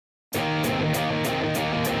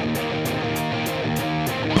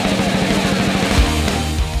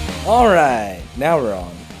All right, now we're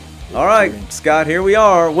on. All right, Scott, here we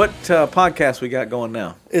are. What podcast we got going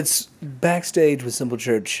now? It's Backstage with Simple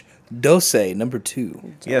Church, Dose, number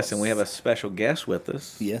 2. Yes, and we have a special guest with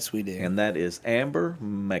us. Yes, we do. And that is Amber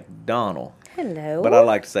McDonald. Hello. But I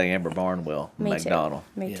like to say Amber Barnwell Me McDonald.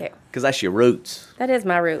 too. Me too. Because that's your roots. That is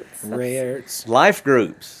my roots. Ray Ertz. Life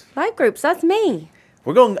groups. Life groups, that's me.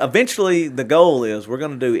 We're going, eventually, the goal is we're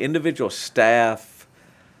going to do individual staff,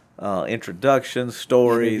 introductions,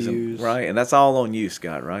 stories, Interviews. and that's all on you,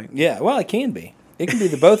 Scott, right? Yeah, well, it can be. It can be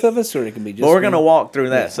the both of us, or it can be just. Well, we're me. going to walk through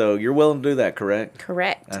that, Yeah. so you're willing to do that, correct?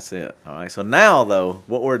 Correct. That's it. All right. So now, though,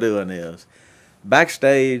 what we're doing is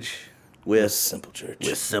backstage with Simple Church.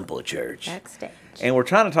 Simple Church, Backstage. and we're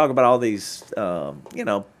trying to talk about all these.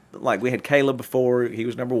 Like we had Caleb before. He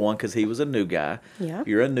was number 1 because he was a new guy. Yeah.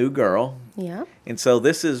 You're a new girl, Yeah. and so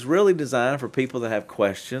this is really designed for people that have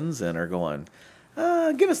questions and are going.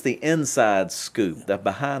 Give us the inside scoop, the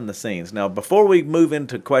behind the scenes. Now, before we move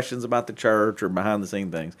into questions about the church or behind the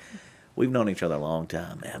scene things, we've known each other a long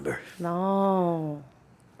time, Amber. Long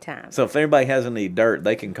time. So if anybody has any dirt,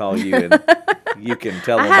 they can call you and you can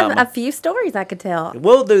tell I them have about a few stories I could tell.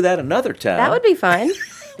 We'll do that another time. That would be fun.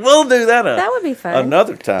 We'll do that. That would be fun.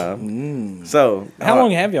 Another time. So How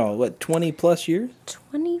long have y'all? What, 20 plus years?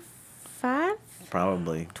 25?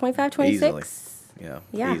 Probably 25, easily. 26? Yeah,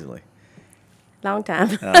 Yeah. easily. Long time.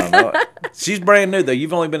 I don't know. She's brand new though.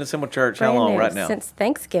 You've only been at Simple Church how Brand long new, right now? Since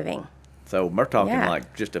Thanksgiving. So we're talking Yeah.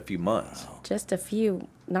 like just a few months. Just a few,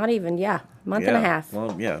 not even, month and a half.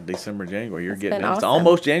 Well, yeah, December, January. You're It's getting been in. It's awesome.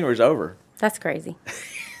 almost January's over. That's crazy.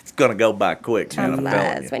 It's gonna go by quick, man. Time I'm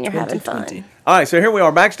telling flies you. when you're having fun. 2020. All right, so here we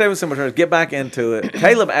are, backstage with Simple Church. Get back into it.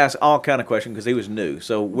 Caleb asked all kind of questions because he was new.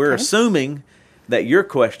 So we're assuming that your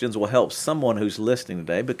questions will help someone who's listening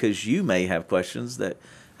today because you may have questions that,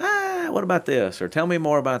 what about this? Or tell me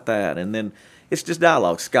more about that. And then it's just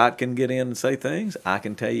dialogue. Scott can get in and say things. I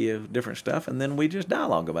can tell you different stuff. And then we just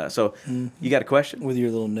dialogue about it. So you got a question? With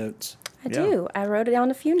your little notes. I do. I wrote it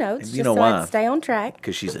down a few notes You just know so why? I'd stay on track.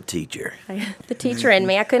 Because she's a teacher. The teacher in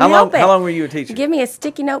me. I couldn't help it. How long were you a teacher? Give me a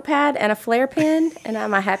sticky notepad and a flare pen, and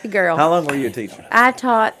I'm a happy girl. How long were you a teacher? I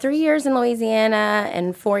taught 3 years in Louisiana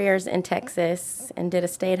and 4 years in Texas, and did a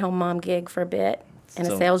stay-at-home mom gig for a bit and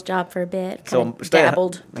So- a sales job for a bit. So Kinda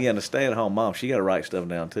dabbled. Yeah, and a stay-at-home mom, she got to write stuff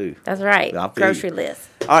down too. That's right. I feel Grocery you. list.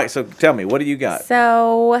 All right, so tell me, what do you got?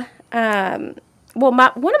 So, one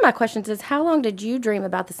of my questions is, how long did you dream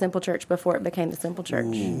about the Simple Church before it became the Simple Church?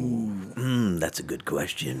 That's a good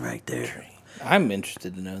question right there. I'm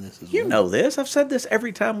interested to know this as You well. know this. I've said this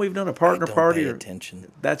every time we've done a partner Don't party. pay Or, attention.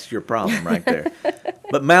 that's your problem right there.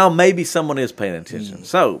 But Mal, maybe someone is paying attention.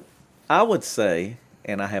 So I would say,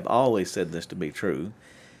 and I have always said this to be true,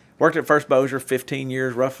 worked at First Bossier 15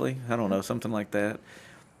 years roughly. I don't know, something like that.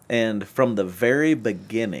 And from the very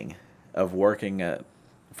beginning of working at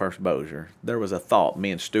First Bossier, there was a thought.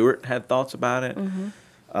 Me and Stuart had thoughts about it.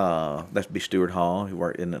 That'd be Stuart Hall, who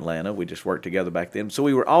worked in Atlanta. We just worked together back then. So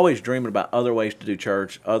we were always dreaming about other ways to do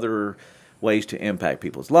church, other ways to impact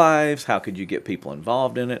people's lives. How could you get people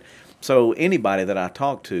involved in it? So anybody that I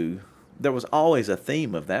talked to, there was always a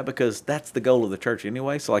theme of that because that's the goal of the church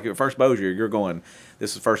anyway. So like at First Bossier, you're going,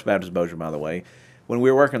 this is First Baptist Bossier, by the way. When we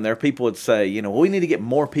were working there, people would say, well, we need to get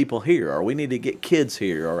more people here, or we need to get kids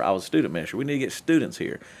here, or I was student minister, we need to get students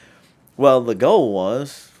here. Well, the goal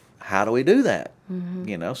was, how do we do that?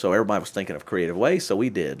 So everybody was thinking of creative ways. So we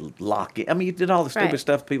did lock-in. I mean, you did all the stupid Right.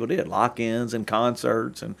 stuff people did, lock-ins and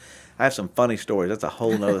concerts. And I have some funny stories. That's a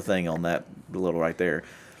whole nother thing on that little right there.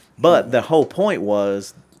 But the whole point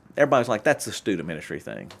was, everybody's like, that's the student ministry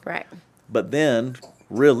thing. Right. But then,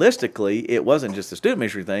 realistically, it wasn't just a student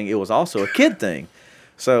ministry thing. It was also a kid thing.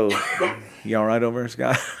 So, you all right over there,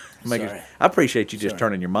 Scott? Sorry. I appreciate you just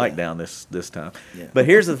turning your mic down this time. Yeah. But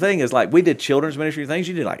here's the thing: is like we did children's ministry things.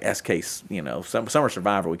 You did like SK, Summer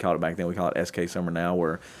Survivor. We called it back then. We call it SK Summer now,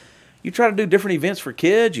 where you try to do different events for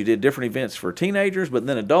kids. You did different events for teenagers, but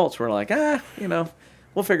then adults were like,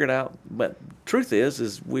 we'll figure it out. But truth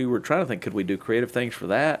is we were trying to think, could we do creative things for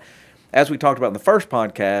that? As we talked about in the first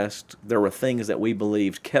podcast, there were things that we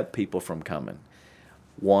believed kept people from coming.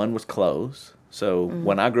 One was clothes. So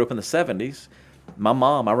when I grew up in the 70s, my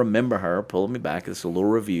mom, I remember her pulling me back. It's a little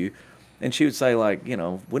review. And she would say, like, we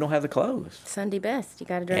don't have the clothes. Sunday best. You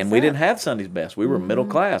got to dress And up. we didn't have Sunday's best. We were middle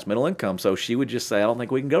class, middle income. So she would just say, I don't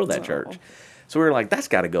think we can go to that church. So we were like, that's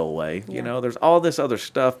got to go away. Yeah. There's all this other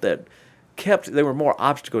stuff that there were more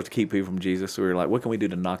obstacles to keep people from Jesus. So we were like, what can we do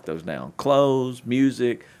to knock those down? Clothes,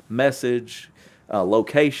 music, message,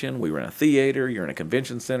 location. We were in a theater. You're in a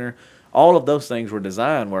convention center. All of those things were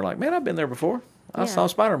designed. We're like, man, I've been there before. I Yeah. saw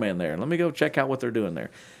Spider-Man there. Let me go check out what they're doing there.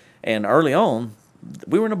 And early on,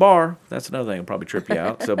 we were in a bar. That's another thing that'll probably trip you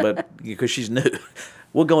out. So, but because she's new,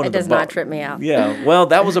 we'll go into It the does bar. not trip me out. Yeah. Well,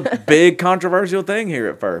 that was a big controversial thing here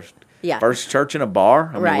at first. Yeah. First church in a bar.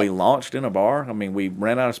 I mean, Right. we launched in a bar. I mean, we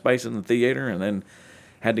ran out of space in the theater and then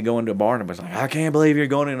had to go into a bar. And everybody's like, I can't believe you're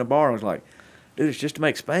going in a bar. I was like, dude, it's just to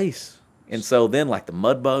make space. And so then, like, the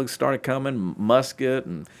Mudbugs started coming, Musket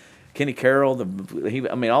and Kenny Carroll.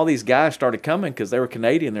 All these guys started coming because they were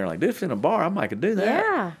Canadian. They're like, dude, it's in a bar. I might could do that.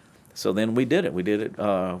 Yeah. So then we did it.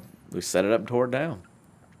 We set it up and tore it down.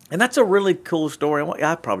 And that's a really cool story.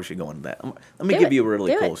 I probably should go into that. Let me Do give it. you a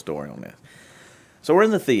really Do cool it. story on this. So we're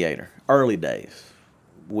in the theater, early days.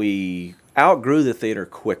 We outgrew the theater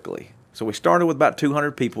quickly. So we started with about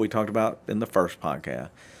 200 people we talked about in the first podcast.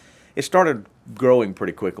 It started growing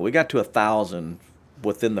pretty quickly. We got to 1,000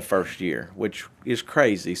 within the first year, which is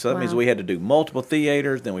crazy. So that means Wow. we had to do multiple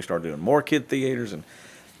theaters. Then we started doing more kid theaters, and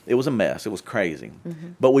it was a mess. It was crazy.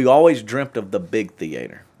 But we always dreamt of the big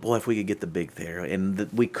theater. Boy, if we could get the big theater. And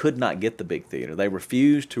we could not get the big theater. They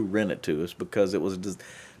refused to rent it to us because it was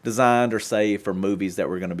designed or saved for movies that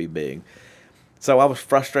were going to be big. So I was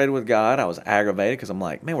frustrated with God. I was aggravated because I'm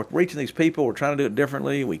like, man, we're reaching these people. We're trying to do it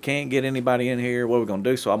differently. We can't get anybody in here. What are we going to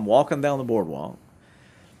do? So I'm walking down the boardwalk,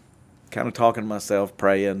 kind of talking to myself,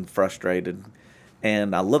 praying, frustrated.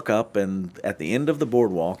 And I look up, and at the end of the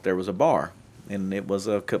boardwalk, there was a bar. And it was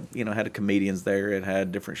had comedians there. It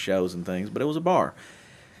had different shows and things, but it was a bar.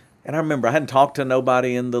 And I remember I hadn't talked to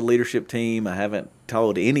nobody in the leadership team. I haven't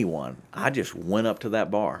told anyone. I just went up to that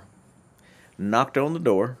bar, knocked on the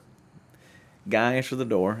door. Guy answered the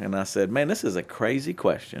door, and I said, man, this is a crazy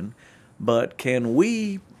question, but can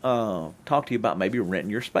we talk to you about maybe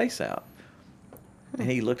renting your space out? And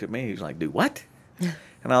he looked at me. He was like, do what?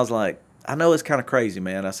 And I was like, I know it's kind of crazy,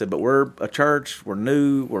 man. I said, but we're a church. We're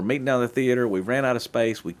new. We're meeting down at the theater. We ran out of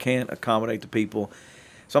space. We can't accommodate the people.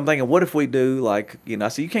 So I'm thinking, what if we do I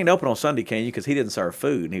said, you can't open on Sunday, can you? Because he didn't serve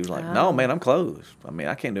food. And he was like, no, man, I'm closed.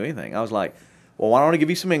 I can't do anything. I was like, well, why don't I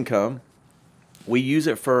give you some income? We use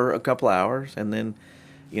it for a couple hours, and then,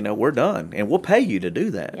 we're done. And we'll pay you to do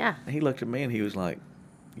that. Yeah. And he looked at me, and he was like,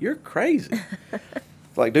 you're crazy.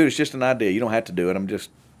 It's like, dude, it's just an idea. You don't have to do it. I'm just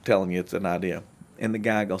telling you it's an idea. And the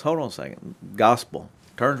guy goes, hold on a second. Gospel.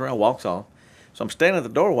 Turns around, walks off. So I'm standing at the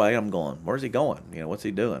doorway. I'm going, where's he going? What's he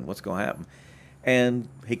doing? What's going to happen? And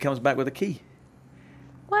he comes back with a key.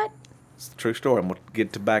 What? It's the true story. I'm going to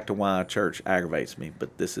get back to why church aggravates me,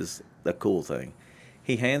 but this is the cool thing.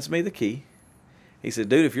 He hands me the key. He said,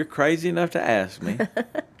 dude, if you're crazy enough to ask me,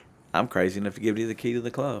 I'm crazy enough to give you the key to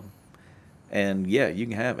the club. And, yeah, you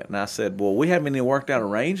can have it. And I said, well, we haven't any worked out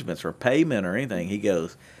arrangements or payment or anything. He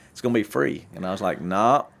goes, it's going to be free. And I was like,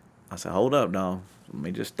 no. I said, hold up, no. Let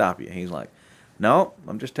me just stop you. He's like, no,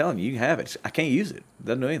 I'm just telling you, you can have it. I can't use it. It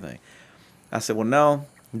doesn't do anything. I said, well, no,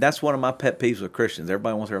 that's one of my pet peeves with Christians.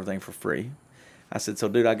 Everybody wants everything for free. I said, so,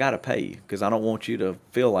 dude, I got to pay you because I don't want you to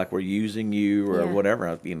feel like we're using you or whatever,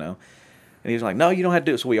 And he was like, no, you don't have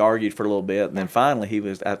to do it. So we argued for a little bit. And then finally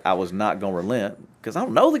I was not going to relent because I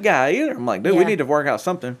don't know the guy either. I'm like, dude, we need to work out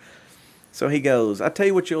something. So he goes, I tell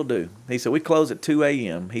you what you'll do. He said, we close at 2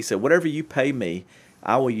 a.m. He said, whatever you pay me,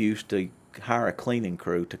 I will use to hire a cleaning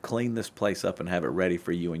crew to clean this place up and have it ready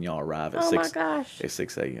for you when y'all arrive at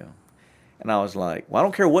 6 a.m. And I was like, well, I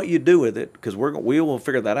don't care what you do with it because we will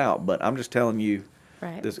figure that out. But I'm just telling you.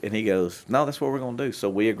 Right. This. And he goes, no, that's what we're going to do. So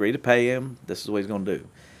we agree to pay him. This is what he's going to do.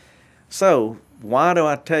 So why do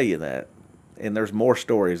I tell you that? And there's more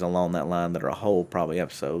stories along that line that are a whole probably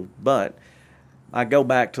episode. But I go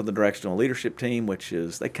back to the directional leadership team, which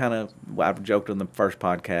is I've joked on the first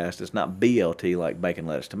podcast, it's not BLT like bacon,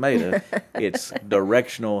 lettuce, tomato. It's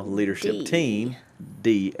directional leadership team,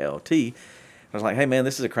 DLT. I was like, hey, man,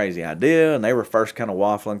 this is a crazy idea. And they were first kind of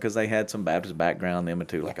waffling because they had some Baptist background, them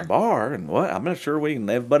too, like a bar and what? I'm not sure we can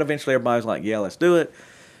live. But eventually everybody was like, yeah, let's do it.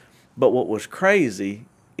 But what was crazy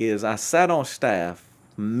is I sat on staff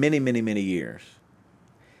many, many, many years.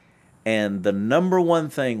 And the number one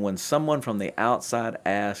thing when someone from the outside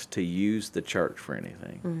asked to use the church for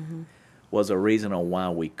anything was a reason on why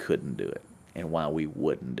we couldn't do it and why we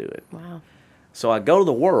wouldn't do it. Wow. So I go to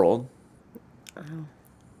the world,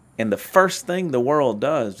 and the first thing the world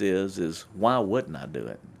does is why wouldn't I do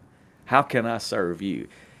it? How can I serve you?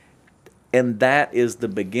 And that is the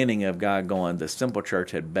beginning of God going, the Simple Church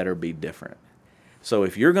had better be different. So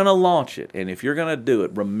if you're going to launch it and if you're going to do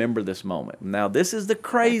it, remember this moment. Now, this is the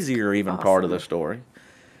crazier even part of the story.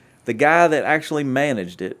 The guy that actually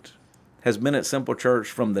managed it has been at Simple Church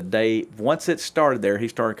from the day, once it started there, he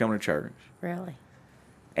started coming to church. Really?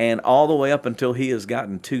 And all the way up until he has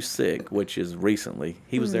gotten too sick, which is recently,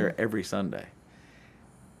 he was there every Sunday.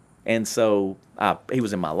 And so he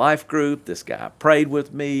was in my life group. This guy prayed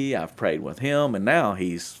with me. I've prayed with him, and now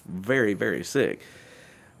he's very, very sick.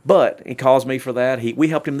 But he calls me for that. We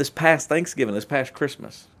helped him this past Thanksgiving, this past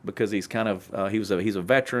Christmas, because he's kind of he's a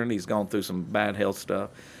veteran. He's gone through some bad health stuff.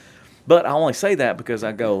 But I only say that because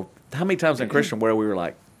I go, how many times in Christian where we were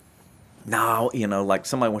like, no, like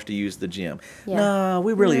somebody wants to use the gym. Yeah. No,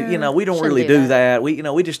 we really, we don't Shouldn't really do do that. that.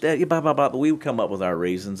 We just, blah, blah, blah. But we would come up with our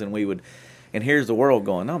reasons, and we would, and here's the world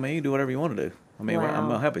going, no, man, you do whatever you want to do. I mean, I'm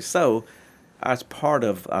Wow. happy. So that's part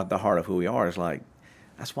of the heart of who we are is like,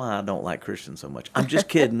 that's why I don't like Christians so much. I'm just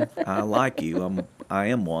kidding. I like you. I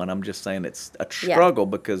am one. I'm just saying it's a struggle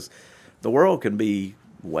because the world can be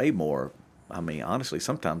way more, I mean, honestly,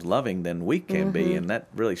 sometimes loving than we can be, and that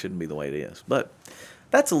really shouldn't be the way it is. But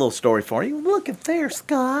that's a little story for you. Look at there,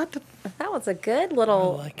 Scott. That was a good I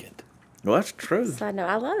little like it. Well, that's true. side note.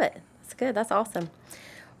 I love it. That's good. That's awesome.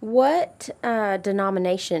 What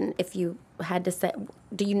denomination, if you had to say,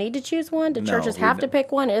 do you need to choose one? Do No, churches we have to don't.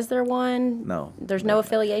 pick one? Is there one? No. There's no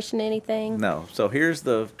affiliation to anything? No. So here's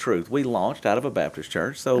the truth. We launched out of a Baptist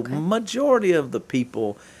church. So majority of the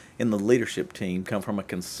people in the leadership team come from a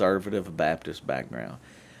conservative Baptist background.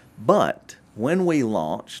 But when we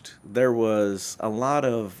launched, there was a lot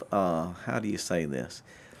of, how do you say this?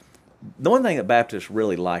 The one thing that Baptists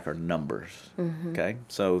really like are numbers. Okay?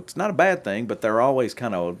 So it's not a bad thing, but they're always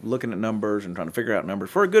kind of looking at numbers and trying to figure out numbers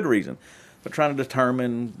for a good reason. But trying to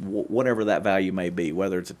determine whatever that value may be,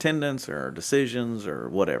 whether it's attendance or decisions or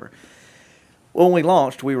whatever. When we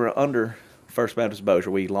launched, we were under First Baptist Bossier.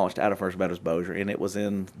 We launched out of First Baptist Bossier, and it was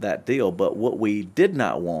in that deal. But what we did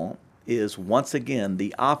not want is, once again,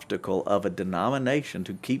 the obstacle of a denomination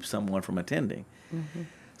to keep someone from attending.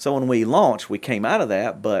 So when we launched, we came out of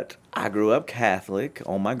that, but I grew up Catholic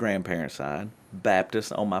on my grandparents' side,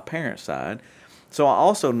 Baptist on my parents' side. So I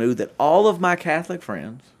also knew that all of my Catholic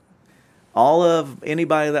friends, all of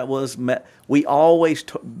anybody that was met, they always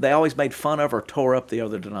made fun of or tore up the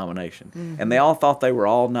other denomination. And they all thought they were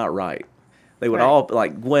all not right. They would Right. all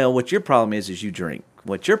like, well, what your problem is you drink.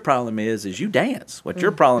 What your problem is you dance. What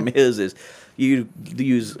your problem is you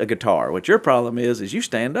use a guitar. What your problem is you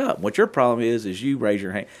stand up. What your problem is you raise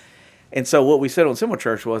your hand. And so what we said on Simple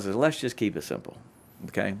Church was, let's just keep it simple.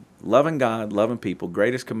 Okay? Loving God, loving people,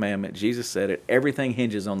 greatest commandment. Jesus said it. Everything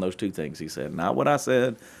hinges on those two things, he said. Not what I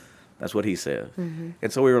said. That's what he said.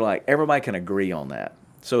 And so we were like, everybody can agree on that.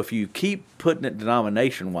 So if you keep putting it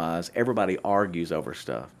denomination-wise, everybody argues over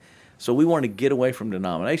stuff. So we wanted to get away from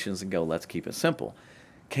denominations and go, let's keep it simple.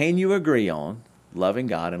 Can you agree on loving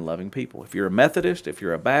God and loving people? If you're a Methodist, if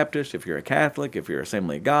you're a Baptist, if you're a Catholic, if you're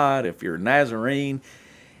Assembly of God, if you're Nazarene,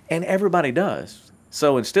 and everybody does.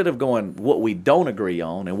 So instead of going what we don't agree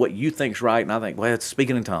on and what you think's right, and I think, well, it's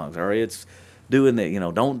speaking in tongues, or it's doing the,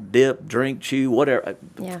 don't dip, drink, chew, whatever.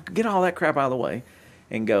 Yeah. Get all that crap out of the way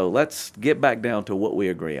and go, let's get back down to what we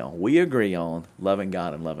agree on. We agree on loving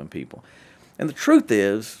God and loving people. And the truth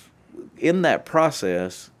is, in that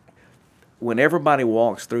process, when everybody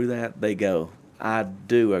walks through that, they go, I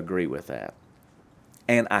do agree with that.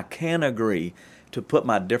 And I can agree to put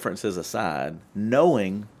my differences aside,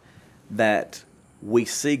 knowing that we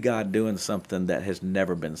see God doing something that has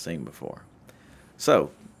never been seen before.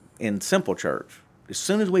 So, in Simple Church, as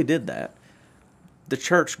soon as we did that, the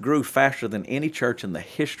church grew faster than any church in the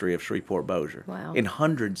history of Shreveport Bossier. Wow. In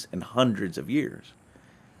hundreds and hundreds of years.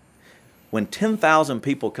 When 10,000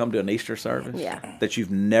 people come to an Easter service Yeah. that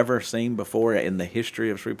you've never seen before in the history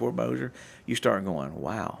of Shreveport Bossier, you start going,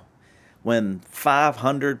 wow. When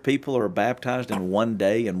 500 people are baptized in one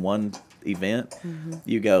day in one event,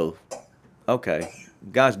 you go, okay,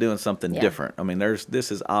 God's doing something Yeah. different. I mean,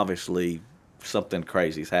 this is obviously something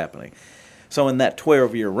crazy is happening. So in that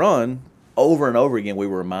 12-year run, over and over again, we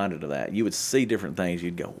were reminded of that. You would see different things.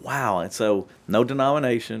 You'd go, wow. And so no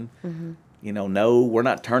denomination, no, we're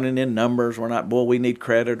not turning in numbers. We're not, we need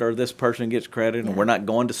credit, or this person gets credit, and we're not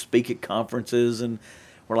going to speak at conferences. And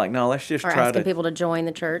we're like, no, let's just Or try asking to. people to join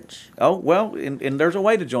the church. Oh, well, and there's a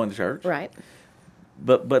way to join the church. Right.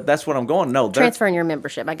 But that's what I'm going. No, they're- Transferring your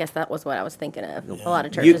membership. I guess that was what I was thinking of. A lot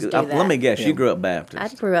of churches do that. Let me guess, Yeah. you grew up I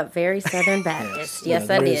Baptist. grew up very Southern Baptist. Yes,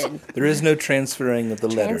 I there is- did. There is no transferring of the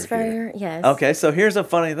letter here. Transfer, yes. Okay, so here's a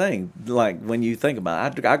funny thing. Like, when you think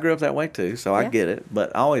about it, I grew up that way too, so I Yeah. get it.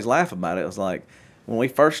 But I always laugh about it. It was like, when we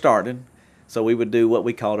first started, so we would do what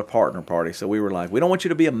we called a partner party. So we were like, we don't want you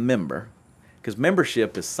to be a member, because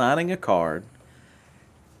membership is signing a card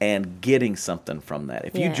and getting something from that.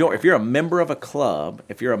 If you Yeah. join, if you're a member of a club,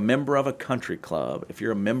 if you're a member of a country club, if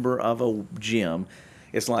you're a member of a gym,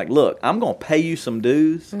 it's like, look, I'm going to pay you some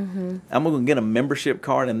dues. I'm going to get a membership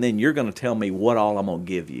card, and then you're going to tell me what all I'm going to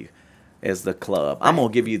give you. as the club. I'm going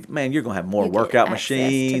to give you, man, you're going to have more You get workout access to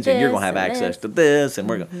machines, and you're going to have this and access this. to this. And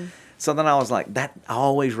we're going. So then I was like, that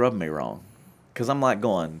always rubbed me wrong. Because I'm like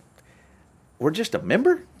going, we're just a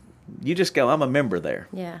member? You just go, I'm a member there.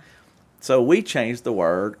 Yeah. So we changed the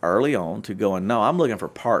word early on to going, no, I'm looking for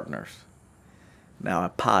partners. Now,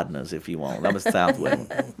 podnas, if you want. That was Southwood.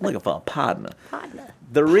 I'm looking for a podna. Partner.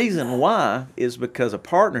 The reason why is because a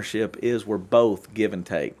partnership is we're both give and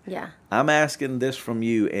take. Yeah. I'm asking this from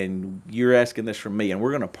you, and you're asking this from me, and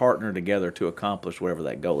we're going to partner together to accomplish whatever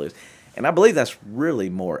that goal is. And I believe that's really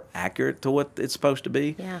more accurate to what it's supposed to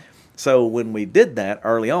be. Yeah. So when we did that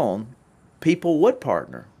early on, people would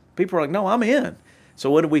partner. People were like, no, I'm in.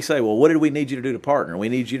 So what did we say? Well, what did we need you to do to partner? We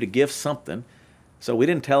need you to give something. So we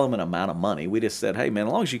didn't tell them an amount of money. We just said, hey, man,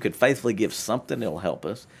 as long as you could faithfully give something, it'll help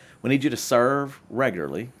us. We need you to serve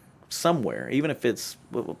regularly somewhere, even if it's,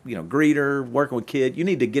 greeter, working with kids. You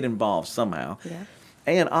need to get involved somehow. Yeah.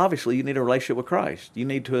 And obviously, you need a relationship with Christ. You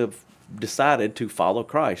need to have decided to follow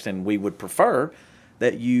Christ. And we would prefer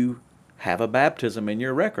that you have a baptism in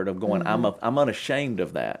your record of going, I'm unashamed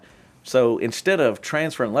of that. So instead of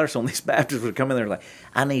transferring letters, some of these Baptists would come in there like,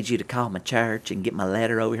 I need you to call my church and get my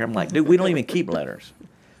letter over here. I'm like, dude, we don't even keep letters.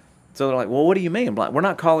 So they're like, well, what do you mean? I'm like, we're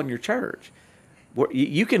not calling your church.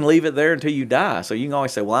 You can leave it there until you die. So you can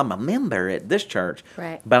always say, well, I'm a member at this church,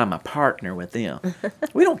 Right. but I'm a partner with them.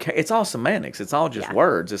 We don't care. It's all semantics. It's all just Yeah.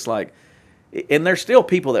 words. It's like, and there's still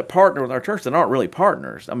people that partner with our church that aren't really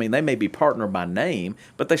partners. I mean, they may be partner by name,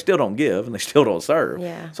 but they still don't give and they still don't serve.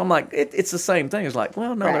 Yeah. So I'm like, it's the same thing. It's like,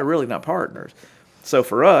 well, no, Right. they're really not partners. So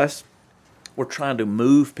for us, we're trying to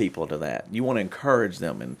move people to that. You want to encourage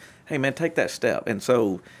them and, hey, man, take that step. And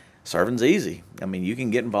so serving's easy. I mean, you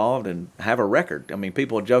can get involved and have a record. I mean,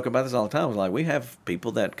 people joke about this all the time. It's like we have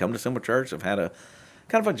people that come to Simple Church have had a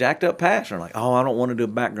kind of a jacked up past. They're like, oh, I don't want to do a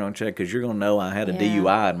background check because you're going to know I had a Yeah.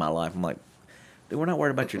 DUI in my life. I'm like, dude, we're not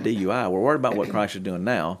worried about your DUI. We're worried about what Christ is doing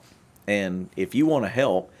now. And if you want to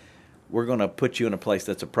help, we're going to put you in a place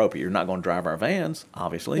that's appropriate. You're not going to drive our vans,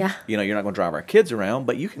 obviously. Yeah. You're not going to drive our kids around,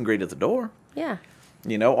 but you can greet at the door. Yeah.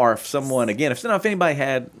 Or if someone, again, if anybody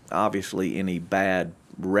had, obviously, any bad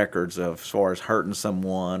records of as far as hurting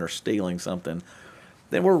someone or stealing something,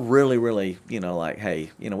 then we're really, really, like,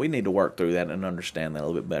 hey, we need to work through that and understand that a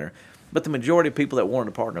little bit better. But the majority of people that wanted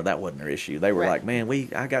to partner, that wasn't their issue. They were Right. like, man,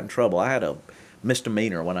 I got in trouble. I had a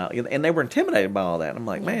misdemeanor and they were intimidated by all that. And I'm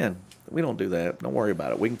like, man, we don't do that. Don't worry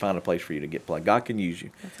about it. We can find a place for you to get played. God can use you.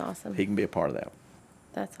 That's awesome. He can be a part of that.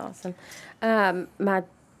 That's awesome. My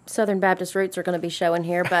Southern Baptist roots are going to be showing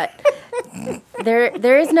here, but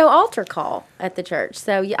there is no altar call at the church.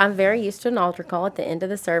 So I'm very used to an altar call at the end of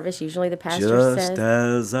the service. Usually the pastor says,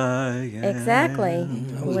 as I am. exactly,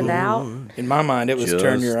 without In my mind, it was Just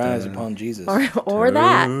turn your eyes upon Jesus. or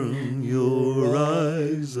that. Turn your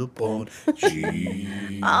eyes upon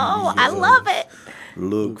Jesus. Oh, I love it.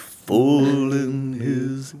 Look full in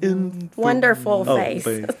his Wonderful face.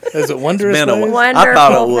 Is it wondrous Been a face? while. I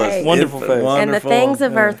thought it Wonderful was face. Wonderful face. And the Wonderful. things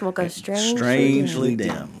of earth will go strangely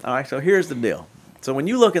dim. All right, so here's the deal. So when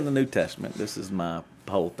you look in the New Testament, this is my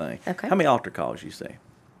whole thing. Okay. How many altar calls you see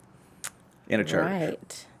in a church?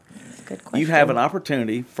 Right. That's a good question. You have an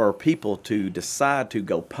opportunity for people to decide to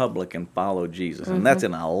go public and follow Jesus. And that's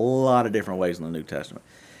in a lot of different ways in the New Testament.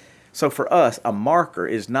 So for us, a marker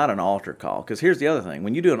is not an altar call. Because here's the other thing.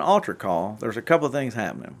 When you do an altar call, there's a couple of things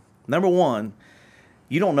happening. Number one,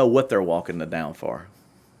 you don't know what they're walking down for.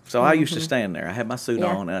 So I used to stand there. I had my suit Yeah.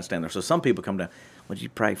 on and I stand there. So some people come down, would you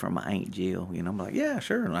pray for my Aunt Jill? I'm like, yeah,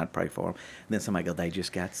 sure. And I'd pray for them. And then somebody go, they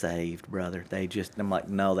just got saved, brother. I'm like,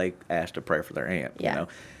 no, they asked to pray for their aunt, Yeah.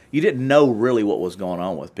 You didn't know really what was going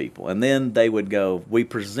on with people. And then they would go, we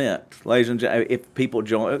present, ladies and gentlemen, if people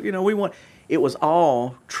join, we want, it was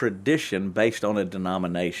all tradition based on a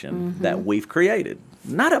denomination that we've created.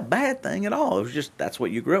 Not a bad thing at all. It was just, that's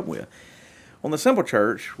what you grew up with. On the Simple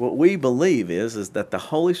Church, what we believe is that the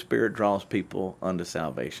Holy Spirit draws people unto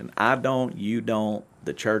salvation. I don't, you don't,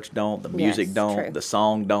 the church don't, the music Yes, don't, true. the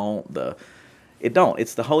song don't, it don't.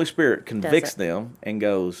 It's the Holy Spirit convicts it. them and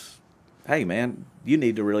goes, hey man, you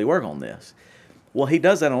need to really work on this. Well, he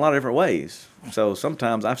does that in a lot of different ways. So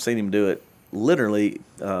sometimes I've seen him do it literally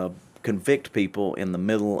convict people in the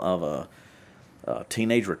middle of a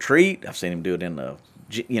teenage retreat. I've seen him do it in the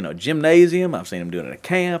gymnasium. I've seen him do it at a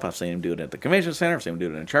camp. I've seen him do it at the convention center. I've seen him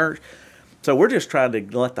do it in a church. So we're just trying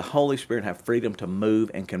to let the Holy Spirit have freedom to move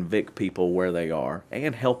and convict people where they are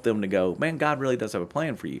and help them to go, man, God really does have a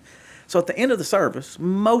plan for you. So at the end of the service,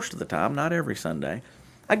 most of the time, not every Sunday,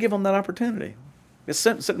 I give them that opportunity. It's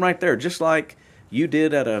sitting right there, just like you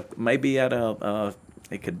did maybe at a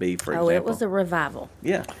It could be, for Oh, example. it was a revival.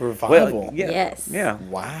 Yeah. Revival. Well, yeah. Yes. Yeah.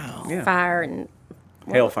 Wow. Yeah. Fire and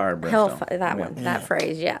Hellfire and brimstone. that Yeah. one, that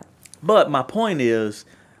phrase, yeah. But my point is,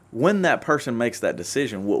 when that person makes that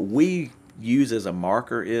decision, what we use as a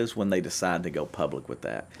marker is when they decide to go public with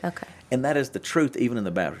that. Okay. And that is the truth, even in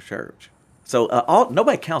the Baptist church. So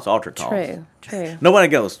nobody counts altar calls. True. Nobody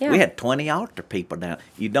goes, Yeah. we had 20 altar people down.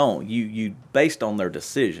 You don't. You based on their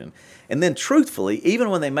decision. And then truthfully, even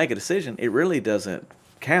when they make a decision, it really doesn't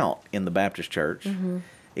count in the Baptist church. Mm-hmm.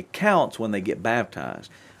 It counts when they get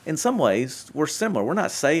baptized. In some ways, we're similar. We're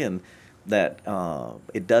not saying that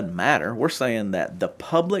it doesn't matter. We're saying that the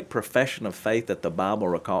public profession of faith that the Bible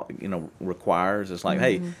requires is like,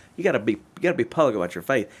 hey, you got to be public about your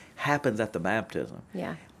faith, happens at the baptism.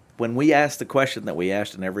 Yeah. When we ask the question that we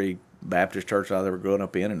asked in every Baptist church I've ever grown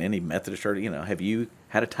up in, and any Methodist church, have you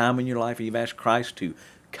had a time in your life where you've asked Christ to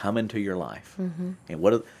come into your life? Mm-hmm.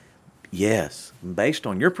 And yes, based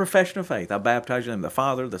on your profession of faith, I baptize you in the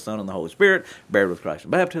Father, the Son, and the Holy Spirit, buried with Christ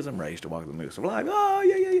in baptism, raised to walk in the newness of life. Oh,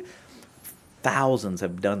 yeah. Thousands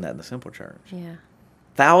have done that in the simple church. Yeah.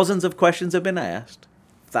 Thousands of questions have been asked.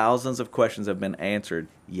 Thousands of questions have been answered.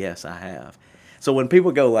 Yes, I have. So when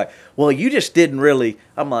people go like, well, you just didn't really,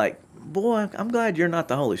 I'm like, boy, I'm glad you're not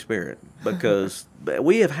the Holy Spirit, because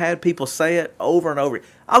we have had people say it over and over.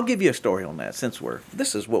 I'll give you a story on that, since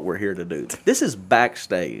this is what we're here to do. This is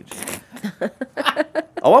backstage. This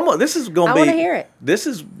is going to be. I want to hear it. This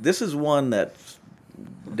is one that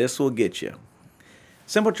this will get you.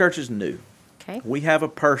 Simple Church is new. Okay. We have a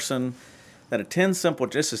person that attends Simple.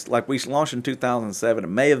 This is like we launched in 2007. It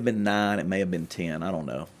may have been 9. It may have been 10. I don't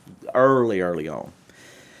know. Early on.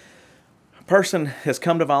 A person has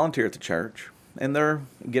come to volunteer at the church, and they're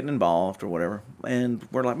getting involved or whatever. And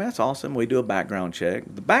we're like, man, that's awesome. We do a background check.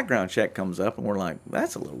 The background check comes up, and we're like,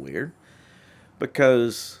 that's a little weird,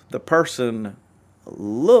 because the person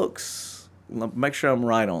looks. Make sure I'm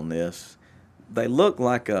right on this. They look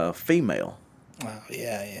like a female. Wow.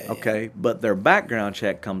 Yeah. Okay, but their background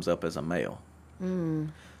check comes up as a male. So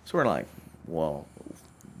we're like, well,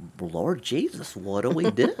 Lord Jesus, what do we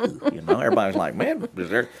do? Everybody's like, man, is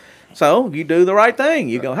there? So you do the right thing.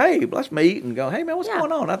 You go, hey, let's meet, and go, hey, man, what's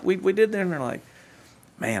going on? We did that, and they're like,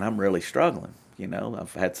 man, I'm really struggling.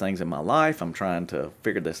 I've had things in my life. I'm trying to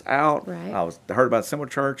figure this out. Right. I heard about Simple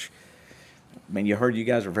Church. I mean, you heard you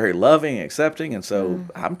guys are very loving and accepting, and so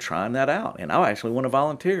I'm trying that out. And I actually want to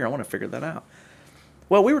volunteer. I want to figure that out.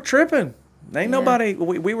 Well, we were tripping. Ain't nobody.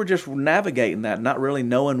 We were just navigating that, not really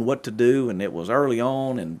knowing what to do, and it was early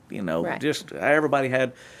on, and just everybody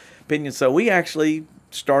had opinions. So we actually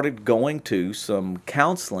started going to some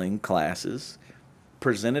counseling classes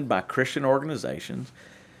presented by Christian organizations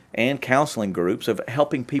and counseling groups of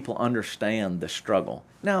helping people understand the struggle.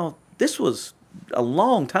 Now, this was a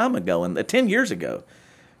long time ago, and 10 years ago,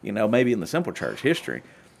 maybe in the Simple Church history.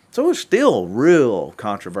 So it was still real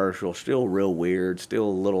controversial, still real weird, still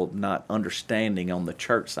a little not understanding on the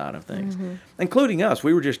church side of things, including us.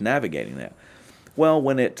 We were just navigating that. Well,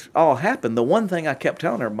 when it all happened, the one thing I kept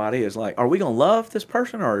telling everybody is like, are we going to love this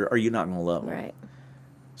person, or are you not going to love them? Right.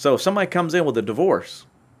 So if somebody comes in with a divorce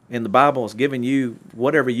and the Bible is giving you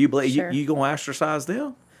whatever you believe, Sure. you going to ostracize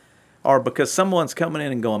them? Or because someone's coming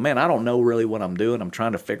in and going, man, I don't know really what I'm doing. I'm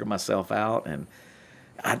trying to figure myself out, and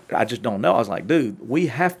I just don't know. I was like, dude, we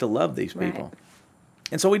have to love these people. Right.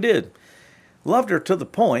 And so we did. Loved her to the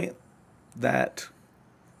point that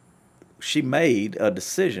she made a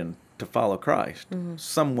decision to follow Christ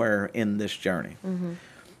somewhere in this journey.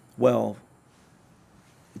 Well,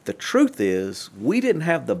 the truth is, we didn't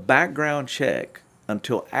have the background check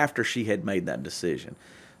until after she had made that decision.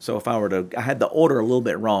 So if I had the order a little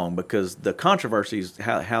bit wrong, because the controversies,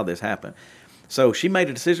 how this happened. So she made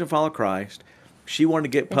a decision to follow Christ. She wanted to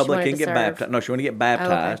get public and get baptized. No, she wanted to get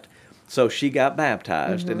baptized. Oh, okay. So she got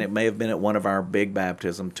baptized, and it may have been at one of our big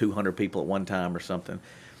baptisms, 200 people at one time or something.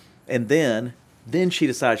 And then she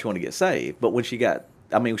decided she wanted to get saved. But when she wanted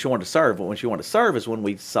to serve. But when she wanted to serve is when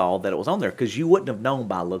we saw that it was on there, because you wouldn't have known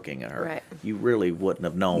by looking at her. Right. You really wouldn't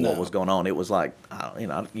have known what was going on. It was like,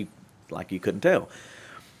 you couldn't tell.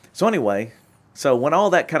 So anyway, when all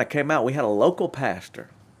that kind of came out, we had a local pastor,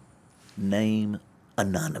 name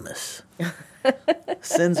anonymous,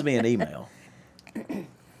 sends me an email.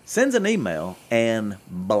 Sends an email and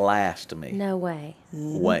blasts me. No way.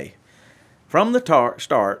 Way. From the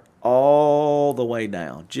start all the way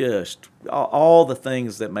down. Just all the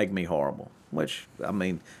things that make me horrible. Which,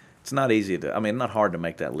 it's not easy not hard to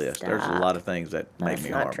make that list. Stop. There's a lot of things that make That's me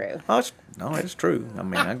not horrible. true. It's true.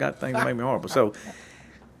 I got things that make me horrible. So,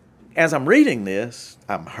 as I'm reading this,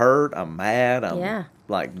 I'm hurt, I'm mad, I'm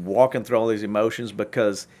like walking through all these emotions,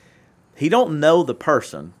 because he don't know the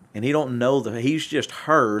person, and he don't know he's just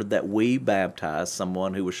heard that we baptized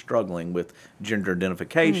someone who was struggling with gender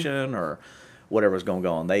identification or whatever was going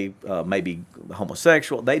on. They may be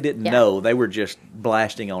homosexual. They didn't know. They were just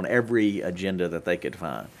blasting on every agenda that they could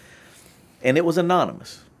find. And it was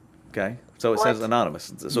anonymous, okay? So it says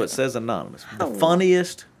anonymous. So it says anonymous. The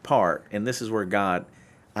funniest part, and this is where God,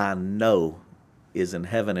 I know, is in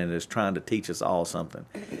heaven and is trying to teach us all something.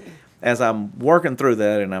 As I'm working through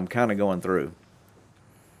that and I'm kind of going through,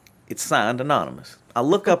 it's signed anonymous. I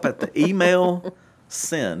look up at the email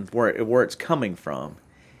send where it's coming from,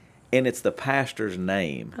 and it's the pastor's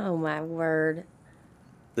name. Oh, my word.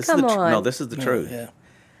 This Come is on. No, this is the truth. Yeah.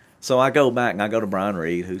 So I go back and I go to Brian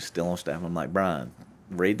Reed, who's still on staff. I'm like, Brian,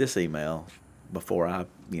 read this email before I,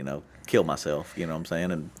 kill myself, you know what I'm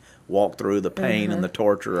saying, and walk through the pain and the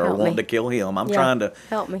torture or Help wanting me. to kill him. I'm Yeah. trying to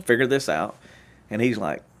Help me. figure this out. And he's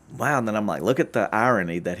like, wow. And then I'm like, look at the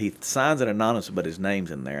irony that he signs it anonymous, but his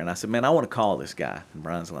name's in there. And I said, man, I want to call this guy. And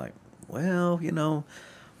Brian's like, well, I'm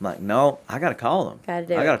like, no, I got to call him. Gotta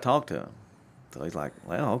do I it. got to talk to him. So he's like,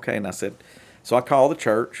 well, okay. And I said, so I called the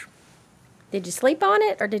church. Did you sleep on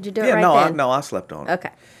it, or did you do it right then? I slept on it.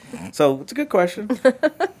 Okay. So it's a good question.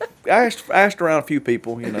 I asked around a few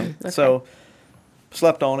people, So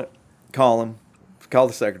slept on it, call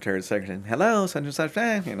the secretary. The secretary, hello, such and such,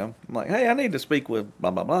 I'm like, hey, I need to speak with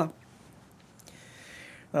blah, blah, blah.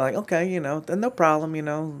 They're like, okay, no problem,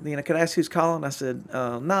 could I ask who's calling? I said,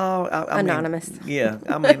 no. I Anonymous. Mean, yeah,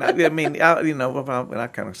 and I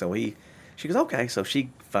kind of said, she goes, okay. So he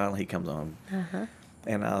comes on. Uh-huh.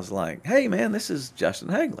 And I was like, hey, man, this is Justin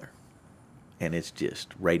Hagler. And it's just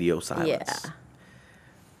radio silence. Yeah.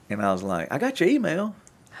 And I was like, I got your email.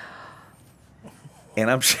 And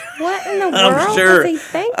I'm sure. What in the world was he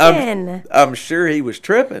thinking? I'm sure he was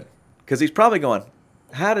tripping because he's probably going,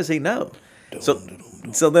 how does he know? So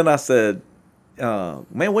then I said,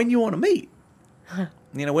 man, when you want to meet?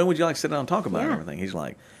 When would you like to sit down and talk about everything? He's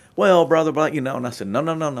like, well, brother, and I said,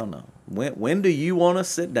 no. When do you want to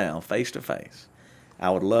sit down face to face? I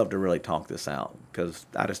would love to really talk this out because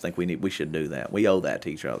I just think we should do that. We owe that to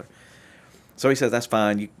each other. So he says, that's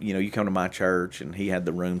fine. You come to my church, and he had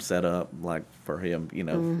the room set up like for him,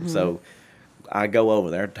 Mm-hmm. So I go over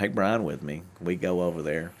there, take Brian with me. We go over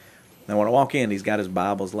there. Now when I walk in, he's got his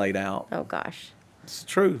Bibles laid out. Oh, gosh. It's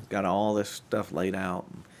true. Got all this stuff laid out.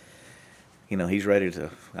 He's ready to,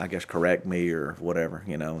 I guess, correct me or whatever,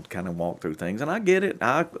 kind of walk through things. And I get it.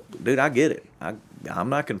 I get it. I'm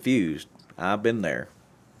not confused. I've been there.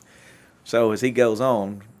 So as he goes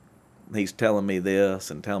on, he's telling me this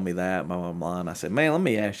and telling me that, blah, blah, blah. And I said, man, let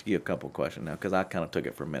me ask you a couple questions now, because I kind of took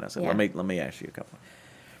it for a minute. I said, let me ask you a couple.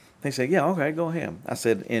 He said, yeah, okay, go ahead. I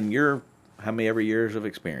said, in your how many ever years of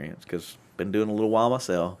experience, because been doing a little while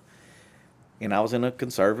myself, and I was in a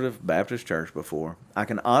conservative Baptist church before, I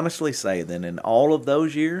can honestly say that in all of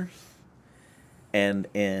those years and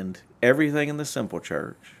everything in the Simple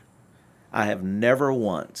Church, I have never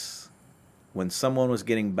once, when someone was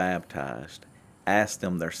getting baptized, asked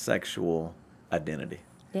them their sexual identity.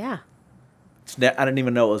 Yeah. I didn't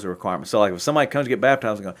even know it was a requirement. So, like, if somebody comes to get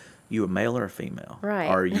baptized, I go, you a male or a female? Right.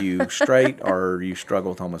 Are you straight, or you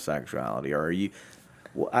struggle with homosexuality? Or are you...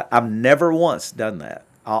 Well, I've never once done that.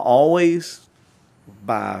 I always,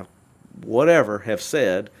 by whatever, have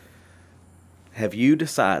said, have you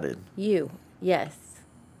decided Yes.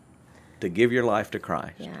 to give your life to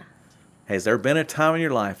Christ? Yeah. Has there been a time in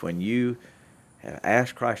your life when you have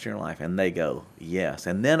asked Christ in your life? And they go, yes.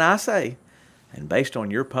 And then I say, and based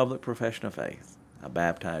on your public profession of faith, I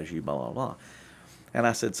baptize you, blah, blah, blah. And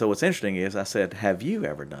I said, so what's interesting is, I said, have you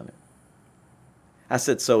ever done it? I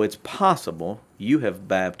said, so it's possible you have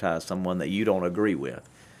baptized someone that you don't agree with,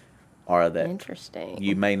 or that Interesting.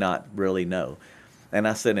 you may not really know. And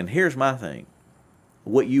I said, and here's my thing.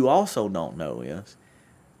 What you also don't know is,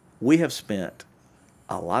 we have spent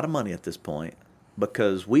a lot of money at this point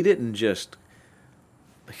because we didn't just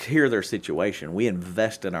hear their situation. We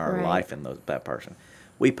invested our Right. life in that person.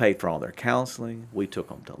 We paid for all their counseling. We took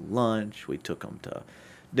them to lunch. We took them to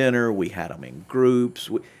dinner. We had them in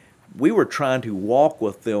groups. We were trying to walk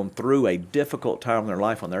with them through a difficult time in their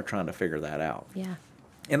life when they're trying to figure that out. Yeah.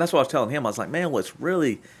 And that's what I was telling him. I was like, man, what's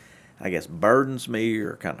really, I guess, burdens me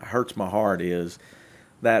or kind of hurts my heart is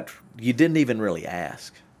that you didn't even really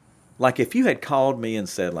ask. Like, if you had called me and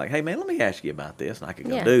said, like, hey, man, let me ask you about this. And I could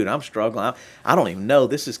go, Yeah. dude, I'm struggling. I don't even know.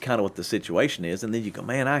 This is kind of what the situation is. And then you go,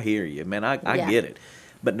 man, I hear you. Man, I Yeah. get it.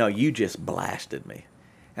 But no, you just blasted me.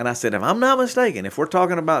 And I said, if I'm not mistaken, if we're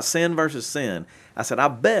talking about sin versus sin, I said, I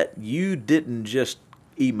bet you didn't just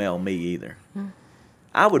email me either.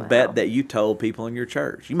 I would bet that you told people in your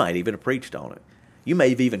church. You might even have preached on it. You may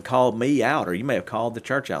have even called me out, or you may have called the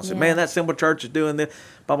church out and said, Yeah. man, that Simple Church is doing this,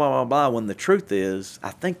 blah, blah, blah, blah. When the truth is, I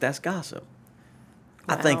think that's gossip.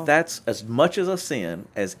 I Wow. think that's as much as a sin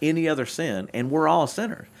as any other sin, and we're all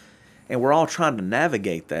sinners. And we're all trying to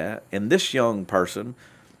navigate that. And this young person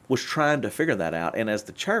was trying to figure that out. And as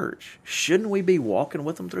the church, shouldn't we be walking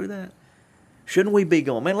with them through that? Shouldn't we be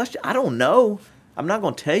going, man, I don't know. I'm not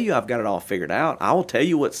going to tell you I've got it all figured out. I will tell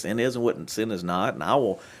you what sin is and what sin is not, and I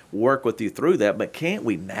will work with you through that. But can't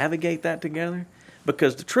we navigate that together?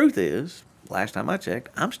 Because the truth is, last time I checked,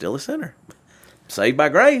 I'm still a sinner. Saved by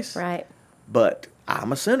grace. Right. But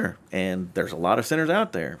I'm a sinner, and there's a lot of sinners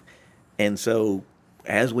out there. And so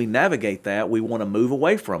as we navigate that, we want to move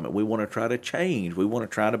away from it. We want to try to change. We want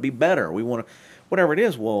to try to be better. We want to, whatever it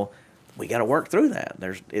is, well, we got to work through that.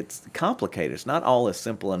 It's complicated. It's not all as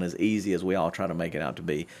simple and as easy as we all try to make it out to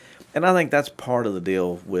be. And I think that's part of the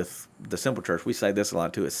deal with the Simple Church. We say this a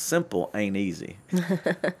lot too. It's simple ain't easy.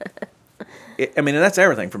 And that's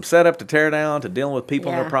everything from setup to tear down to dealing with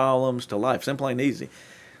people and Yeah. their problems to life. Simple ain't easy.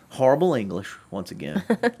 Horrible English, once again,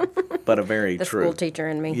 but a very The true. school teacher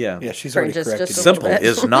in me. Yeah. Yeah, she's already Cringes corrected just a you. little Simple bit.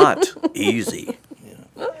 is not easy.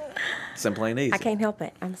 Simple ain't easy. I can't help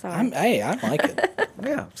it. I'm sorry. I like it.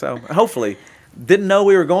 Yeah. So hopefully, didn't know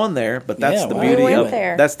we were going there, but that's Yeah, the wow. beauty We went of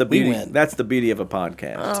there. that's the We beauty went. that's the beauty of a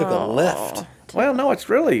podcast. Took a left. Well, no, it's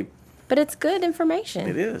really But it's good information.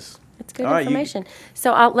 it is. It's good All right, you- information.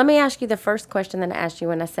 So let me ask you the first question that I asked you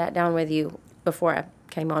when I sat down with you before I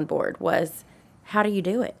came on board was, how do you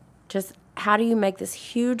do it? Just how do you make this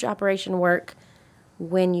huge operation work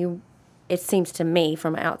when it seems to me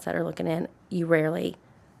from an outsider looking in, you rarely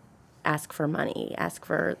ask for money, ask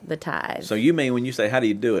for the tithe. So you mean when you say how do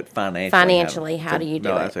you do it financially? Financially, how do you do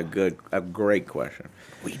no, it? that's a great question.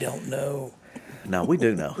 We don't know. No, we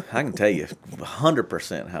do know. I can tell you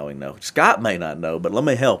 100% how we know. Scott may not know, but let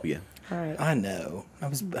me help you. All right. I know. I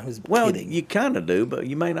was Well, kidding. you kind of do, but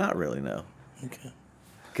you may not really know. Okay.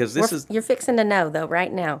 Because this is You're fixing to know, though,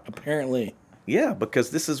 right now. Apparently. Yeah, because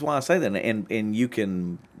this is why I say that, and you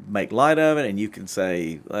can make light of it, and you can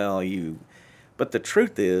say, well, but the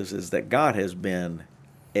truth is that God has been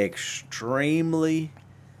extremely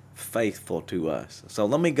faithful to us. So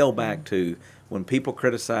let me go back to when people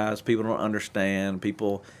criticize, people don't understand,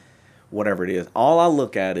 people, whatever it is. All I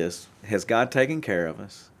look at is, has God taken care of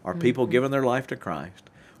us? Are people giving their life to Christ?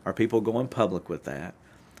 Are people going public with that?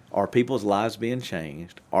 Are people's lives being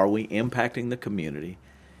changed? Are we impacting the community?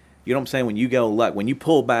 You know what I'm saying? When you go, like, when you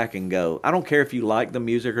pull back and go, I don't care if you like the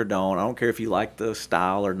music or don't. I don't care if you like the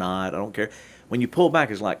style or not. I don't care. When you pull back,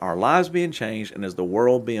 it's like, our lives being changed, and is the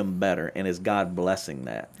world being better, and is God blessing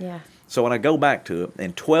that? Yeah. So when I go back to it,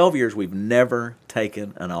 in 12 years, we've never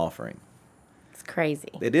taken an offering. It's crazy.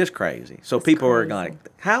 It is crazy. So That's people are crazy.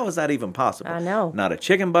 like, how is that even possible? I know. Not a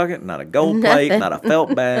chicken bucket, not a gold plate, Nothing. not a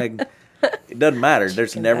felt bag. It doesn't matter.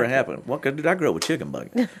 There's Chicken never bucket. happened. Well, 'cause I grew up with chicken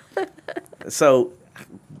bucket. So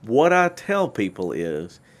what I tell people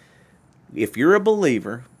is, if you're a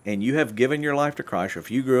believer and you have given your life to Christ, or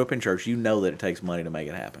if you grew up in church, you know that it takes money to make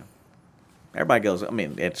it happen. Everybody goes,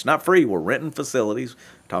 it's not free. We're renting facilities,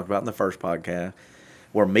 talked about in the first podcast.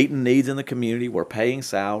 We're meeting needs in the community. We're paying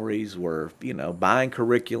salaries. We're, buying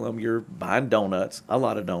curriculum. You're buying donuts, a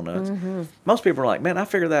lot of donuts. Mm-hmm. Most people are like, man, I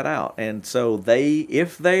figured that out. And so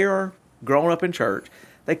if they are growing up in church,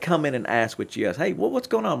 they come in and ask with you, hey, what's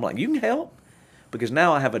going on? I'm like, you can help. Because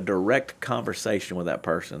now I have a direct conversation with that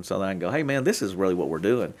person. So that I can go, hey, man, this is really what we're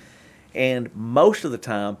doing. And most of the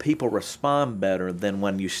time, people respond better than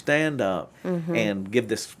when you stand up and give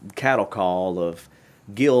this cattle call of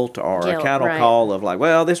guilt or a Guilt, cattle right. call of like,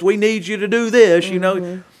 well, we need you to do this,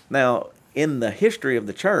 Now, in the history of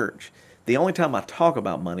the church, the only time I talk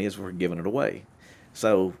about money is we're giving it away.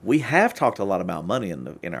 So we have talked a lot about money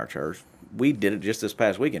in our church. We did it just this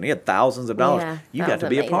past weekend. We had thousands of dollars. Yeah, You that got was to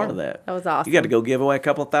be a part of amazing. that. That was awesome. You got to go give away a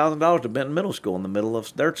couple of $1,000s to Benton Middle School in the middle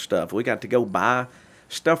of their stuff. We got to go buy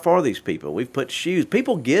stuff for these people. We've put shoes.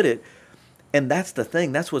 People get it. And that's the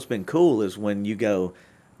thing. That's what's been cool is when you go,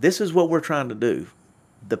 this is what we're trying to do.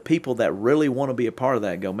 The people that really want to be a part of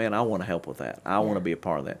that go, man, I want to help with that. I want to be a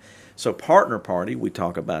part of that. So Partner Party, we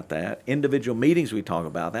talk about that. Individual meetings, we talk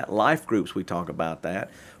about that. Life groups, we talk about that.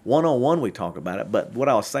 One-on-one, we talk about it. But what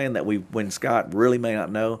I was saying that when Scott really may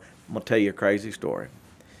not know, I'm going to tell you a crazy story.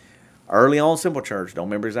 Early on Simple Church, don't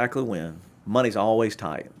remember exactly when, money's always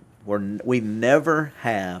tight. We never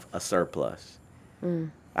have a surplus.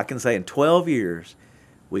 I can say in 12 years,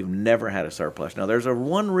 we've never had a surplus. Now, there's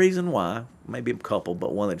one reason why, maybe a couple,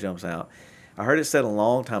 but one that jumps out. I heard it said a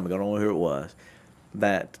long time ago, I don't know who it was,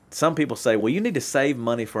 that some people say, well, you need to save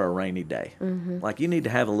money for a rainy day. Like you need to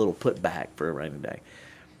have a little put back for a rainy day.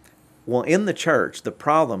 Well, in the church, the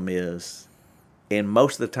problem is, and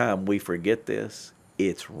most of the time we forget this,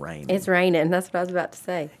 it's raining. It's raining. That's what I was about to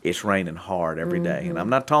say. It's raining hard every day. And I'm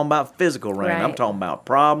not talking about physical rain. I'm Right. talking about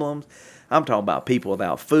problems. I'm talking about people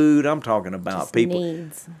without food. I'm talking about Just people.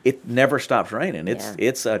 needs. It never stops raining.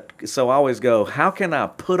 So I always go, how can I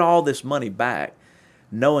put all this money back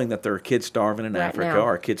knowing that there are kids starving in Right Africa now.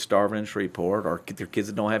 or kids starving in Shreveport or there are kids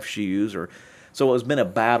that don't have shoes or so it's been a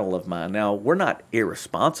battle of mine. Now, we're not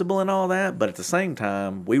irresponsible and all that, but at the same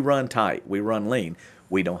time, we run tight. We run lean.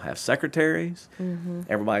 We don't have secretaries.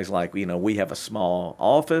 Everybody's like, we have a small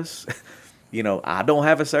office. I don't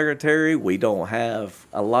have a secretary. We don't have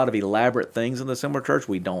a lot of elaborate things in the Assembly Church.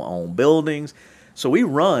 We don't own buildings. So we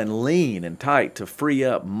run lean and tight to free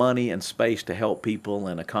up money and space to help people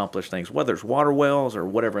and accomplish things, whether it's water wells or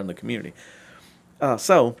whatever in the community.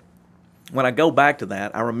 So when I go back to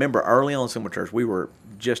that, I remember early on in Assembly Church, we were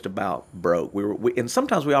just about broke. And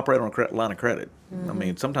sometimes we operate on a line of credit. I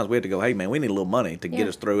mean, sometimes we had to go, hey, man, we need a little money to get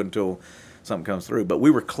us through until something comes through. But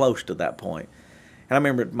we were close to that point. And I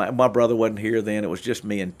remember my brother wasn't here then. It was just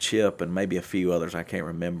me and Chip and maybe a few others. I can't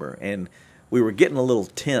remember. And we were getting a little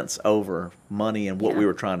tense over money and what we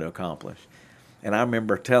were trying to accomplish. And I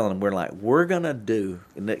remember telling him, we're going to do,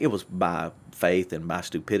 and it was by faith and by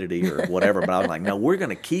stupidity or whatever, but I was like, no, we're going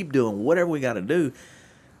to keep doing whatever we got to do,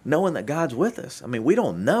 knowing that God's with us. I mean, we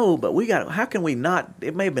don't know, but how can we not,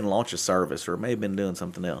 it may have been launch a service or it may have been doing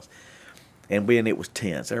something else. And it was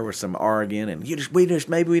tense. There was some arguing, and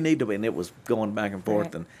maybe we need to, and it was going back and forth.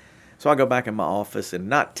 Right. And so I go back in my office, and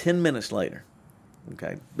not 10 minutes later,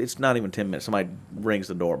 okay, it's not even 10 minutes, somebody rings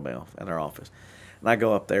the doorbell at our office. And I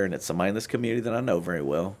go up there, and it's somebody in this community that I know very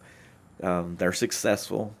well. They're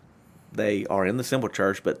successful. They are in the Simple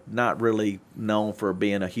Church, but not really known for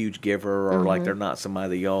being a huge giver or like they're not somebody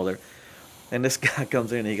that y'all there. And this guy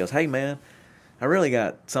comes in, and he goes, hey, man, I really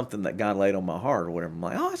got something that God laid on my heart or whatever. I'm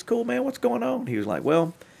like, oh, that's cool, man. What's going on? He was like,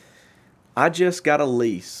 well, I just got a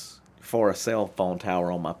lease for a cell phone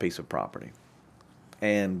tower on my piece of property.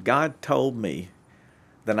 And God told me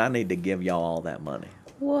that I need to give y'all all that money.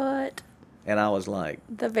 What? And I was like,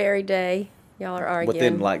 The very day y'all are arguing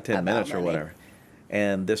within like 10 about minutes or money. whatever.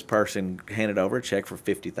 And this person handed over a check for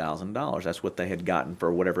 $50,000. That's what they had gotten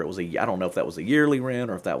for whatever it was. I don't know if that was a yearly rent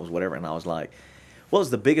or if that was whatever. And I was like, well, it was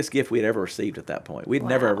the biggest gift we had ever received at that point. We'd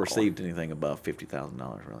never ever Wow. received anything above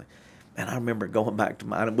 $50,000 really. And I remember going back to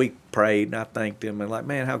mine, and we prayed, and I thanked him, and like,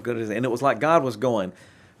 man, how good is it? And it was like God was going,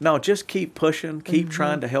 no, just keep pushing, keep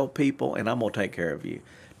trying to help people, and I'm going to take care of you.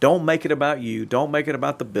 Don't make it about you. Don't make it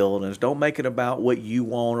about the buildings. Don't make it about what you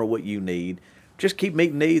want or what you need. Just keep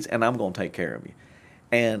meeting needs, and I'm going to take care of you.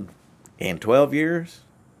 And in 12 years,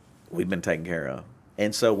 we've been taken care of.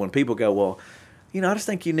 And so when people go, well, I just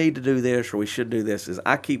think you need to do this or we should do this, is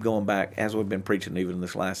I keep going back, as we've been preaching even in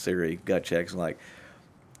this last series, Gut Checks, like,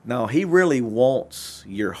 no, he really wants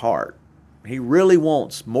your heart. He really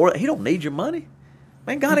wants more. He don't need your money.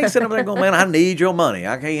 Man, God ain't sitting up there going, man, I need your money.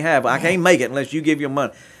 I can't make it unless you give your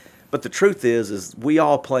money. But the truth is we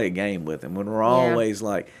all play a game with him when we're always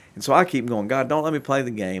like, and so I keep going, God, don't let me play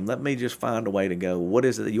the game. Let me just find a way to go, what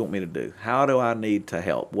is it that you want me to do? How do I need to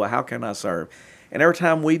help? Well, how can I serve? And every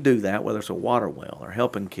time we do that, whether it's a water well or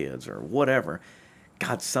helping kids or whatever,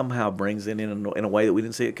 God somehow brings it in a way that we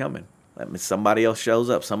didn't see it coming. I mean, somebody else shows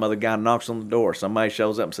up. Some other guy knocks on the door. Somebody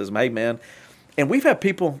shows up and says, hey, man. And we've had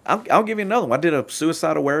people, I'll give you another one. I did a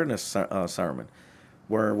suicide awareness sermon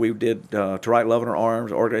where we did To Right Love in Our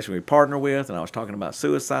Arms, an organization we partner with, and I was talking about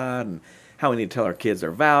suicide and how we need to tell our kids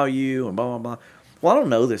their value and blah, blah, blah. Well, I don't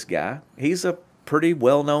know this guy. He's a pretty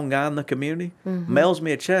well-known guy in the community. Mails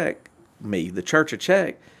me a check, the church a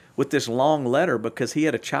check, with this long letter because he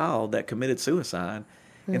had a child that committed suicide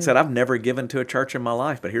and said, I've never given to a church in my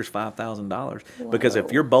life, but here's $5,000. Because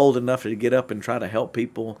if you're bold enough to get up and try to help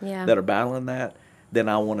people that are battling that, then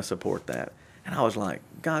I want to support that. And I was like,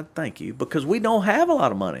 God, thank you, because we don't have a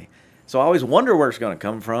lot of money. So I always wonder where it's going to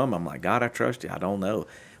come from. I'm like, God, I trust you. I don't know.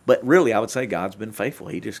 But really, I would say God's been faithful.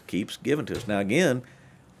 He just keeps giving to us. Now, again,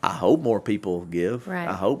 I hope more people give. Right.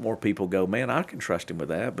 I hope more people go, man, I can trust him with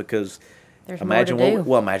that, because There's imagine more to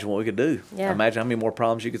do. imagine what we could do. Yeah. Imagine how many more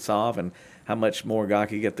problems you could solve and how much more God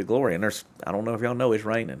could get the glory. And I don't know if y'all know, it's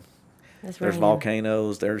raining. There's raining.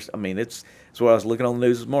 volcanoes. It's what I was looking on the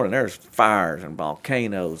news this morning. There's fires and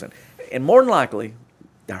volcanoes. And more than likely,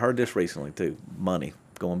 I heard this recently too, money,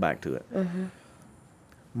 going back to it.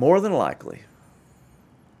 More than likely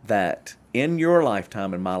that in your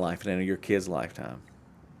lifetime, in my lifetime, and in your kids' lifetime,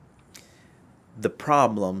 the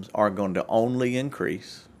problems are going to only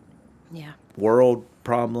increase. Yeah. World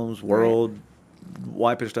problems,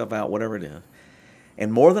 wiping stuff out, whatever it is.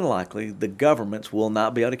 And more than likely, the governments will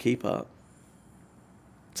not be able to keep up.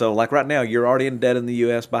 So, like right now, you're already in debt in the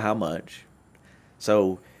U.S. by how much?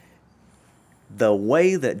 So, the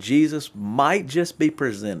way that Jesus might just be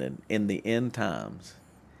presented in the end times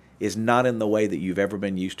is not in the way that you've ever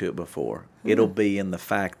been used to it before. It'll be in the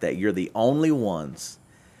fact that you're the only ones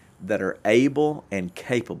that are able and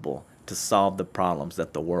capable to solve the problems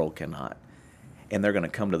that the world cannot. And they're going to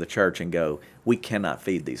come to the church and go, we cannot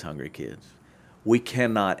feed these hungry kids. We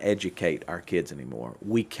cannot educate our kids anymore.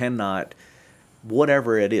 We cannot,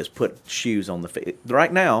 whatever it is, put shoes on the feet.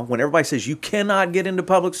 Right now, when everybody says you cannot get into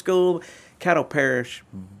public school, Caddo Parish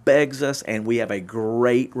begs us, and we have a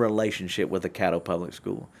great relationship with the Caddo Public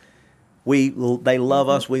School. They love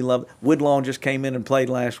us. We love. Woodlawn just came in and played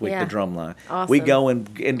last week, the drum line. Awesome. We go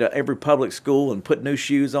into every public school and put new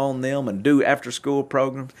shoes on them and do after school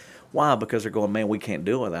programs. Why? Because they're going, man, we can't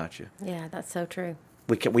do it without you. Yeah, that's so true.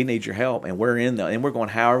 We need your help, and we're in there, and we're going,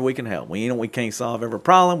 however we can help. We can't solve every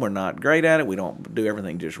problem. We're not great at it. We don't do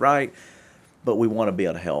everything just right, but we want to be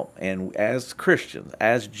able to help. And as Christians,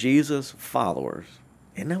 as Jesus followers,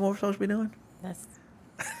 isn't that what we're supposed to be doing? That's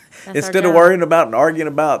Instead of worrying about and arguing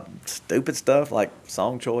about stupid stuff like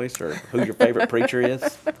song choice or who your favorite preacher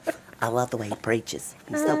is. I love the way he preaches.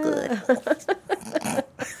 He's so good.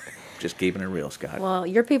 Just keeping it real, Scott. Well,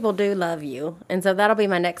 your people do love you. And so that'll be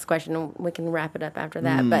my next question. And we can wrap it up after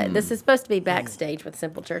that. But this is supposed to be backstage with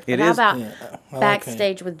Simple Church. But It how is. about Yeah,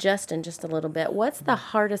 backstage with Justin just a little bit? What's the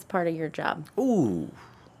hardest part of your job? Ooh.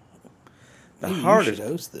 The Maybe hardest. you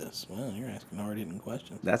should host this. Well, you're asking hard-hitting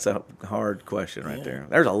questions. That's a hard question right there.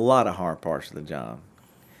 There's a lot of hard parts of the job.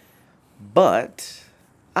 But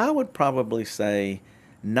I would probably say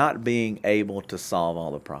not being able to solve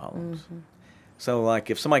all the problems. So,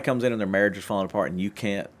 like, if somebody comes in and their marriage is falling apart and you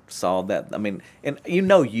can't solve that, I mean, and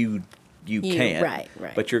you can't. Right.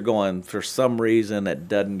 But you're going, for some reason that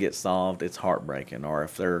doesn't get solved, it's heartbreaking. Or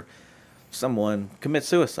if someone commits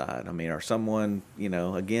suicide, or someone,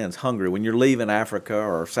 again, is hungry. When you're leaving Africa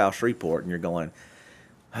or South Shreveport and you're going,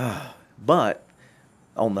 but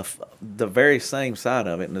on the very same side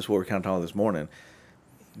of it, and this is what we're kind of talking this morning,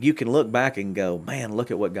 you can look back and go, man, look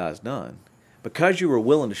at what God's done. Because you were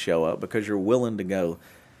willing to show up, because you're willing to go,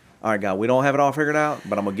 all right, God, we don't have it all figured out,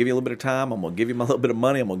 but I'm going to give you a little bit of time. I'm going to give you my little bit of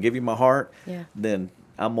money. I'm going to give you my heart. Yeah. Then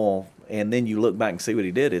and then you look back and see what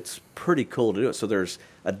he did. It's pretty cool to do it. So there's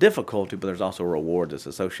a difficulty, but there's also a reward that's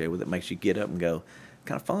associated with it. It makes you get up and go,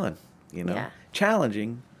 kind of fun, Yeah.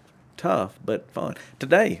 Challenging, tough, but fun.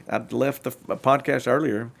 Today, I left the podcast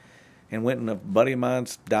earlier and went and a buddy of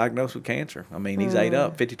mine's diagnosed with cancer. He's ate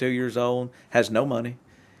up, 52 years old, has no money,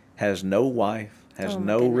 has no wife, has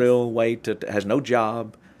no goodness. real way has no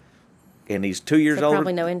job, and he's 2 years So older.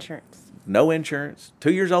 probably no insurance. No insurance,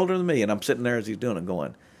 2 years older than me, and I'm sitting there as he's doing it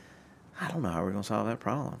going, I don't know how we're going to solve that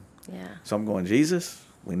problem. Yeah. So I'm going, Jesus,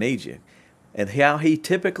 we need you. And how he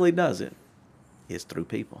typically does it is through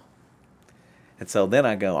people. And so then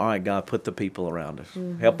I go, all right, God, put the people around us.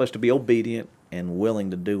 Help us to be obedient and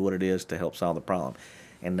willing to do what it is to help solve the problem.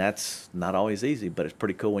 And that's not always easy, but it's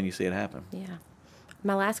pretty cool when you see it happen. Yeah.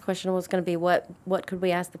 My last question was going to be what could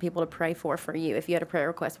we ask the people to pray for you? If you had a prayer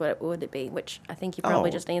request, what would it be? Which I think you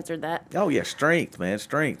probably just answered that. Oh, yeah, strength, man,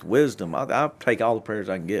 strength, wisdom. I'll take all the prayers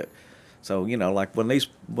I can get. So, like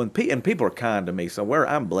when people are kind to me, so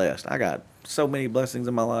I'm blessed. I got so many blessings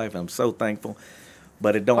in my life. I'm so thankful.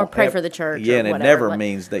 But it don't. Or pray for the church. Yeah, or and it whatever, never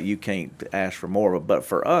means that you can't ask for more. But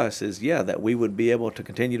for us is, that we would be able to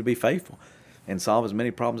continue to be faithful and solve as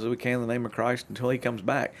many problems as we can in the name of Christ until he comes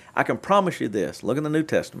back. I can promise you this. Look in the New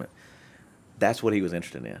Testament. That's what he was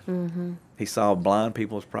interested in. Mm-hmm. He saw blind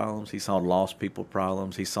people's problems. He saw lost people's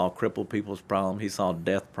problems. He saw crippled people's problems. He saw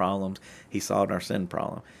death problems. He saw our sin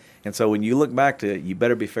problem. And so when you look back to it, you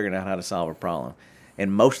better be figuring out how to solve a problem.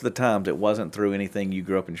 And most of the times it wasn't through anything you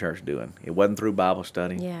grew up in church doing. It wasn't through Bible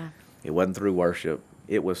study. Yeah. It wasn't through worship.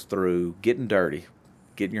 It was through getting dirty,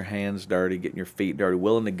 getting your hands dirty, getting your feet dirty,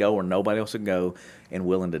 willing to go where nobody else would go, and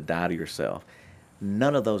willing to die to yourself.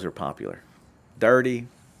 None of those are popular. Dirty,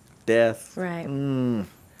 death. Right.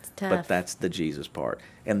 It's tough. But that's the Jesus part.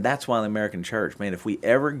 And that's why the American church, man, if we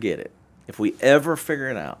ever get it, if we ever figure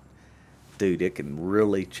it out, dude, it can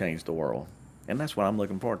really change the world. And that's what I'm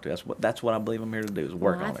looking forward to. That's what I believe I'm here to do is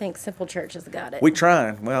work on it. I think Simple Church has got it. We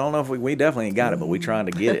trying. Well, I don't know if we definitely ain't got it, but we trying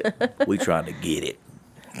to get it. We trying to get it.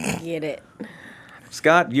 Get it.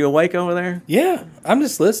 Scott, you awake over there? Yeah, I'm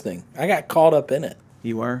just listening. I got caught up in it.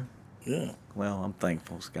 You were? Yeah, Well, I'm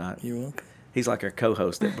thankful, Scott. you're welcome. He's like our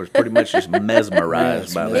co-host that was pretty much just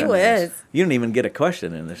mesmerized by Yes, that. He was. You didn't even get a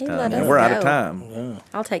question in this He time. let And us we're out of go. time.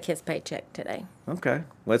 I'll take his paycheck today. Okay.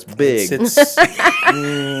 Well, that's big. It's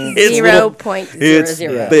 0.00.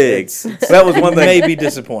 yeah, big. That was one thing. may be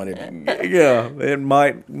disappointed. Yeah, it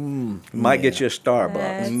might get you a Starbucks.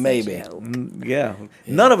 That's a Maybe. joke. Yeah.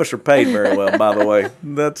 None of us are paid very well, by the way.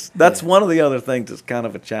 That's one of the other things that's kind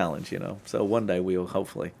of a challenge, So one day we'll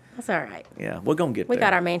hopefully, That's all right. we're gonna get We there.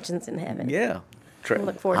 got our mansions in heaven. Yeah. I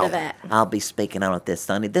look forward to that. I'll be speaking on it this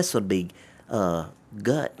Sunday. This would be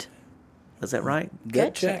gut. Is that right?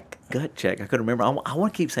 Gut check. Gut check. I couldn't remember. I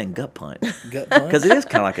want to keep saying gut punch Gut punch. because it is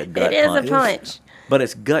kind of like a gut It is punch. a punch. But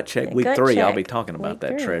it's gut check Yeah, week gut 3. I'll check, be talking about week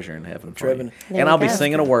that 3. treasure in heaven for Trevin. you. There And you I'll be go.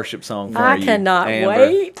 singing a worship song for I you. cannot Amber.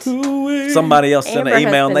 wait. Somebody else sent Amber an has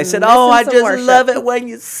email and they been said, "Oh, I missing some just worship." love it when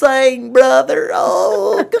you sing, brother.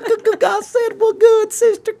 Oh, God said, well, good,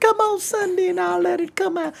 sister. Come on Sunday and I'll let it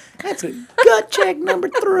come out." That's gut check number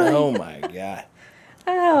 3. Oh my God.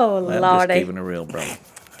 Oh, I'm just Lordy. keeping it real, brother.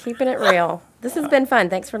 Keeping it real. This has been fun.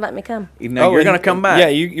 Thanks for letting me come. You know, you're and- going to come back. Yeah,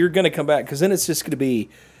 you're going to come back because then it's just going to be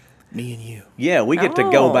me and you. Yeah, we get to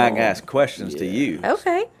go back and Oh. ask questions to you.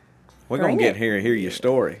 Okay. We're going bring to get it. here and hear your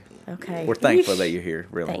story. Okay. We're thankful that you're here,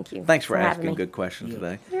 really. Thank you Thanks for for having asking me. good questions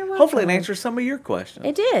today. You're Hopefully it welcome. answers some of your questions.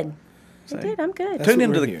 It did. See? It did. I'm good. That's Tune what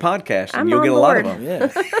into we're the here. podcast and I'm you'll on get a lot of board. them.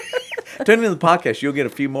 Yeah. Tune into the podcast, you'll get a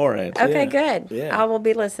few more answers. Okay, Yeah. good. Yeah. I will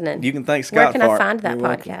be listening. You can thank Where Scott can for I it. find that You're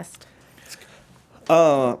welcome. podcast?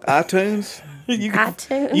 iTunes.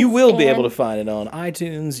 iTunes. You will be able to and- find it on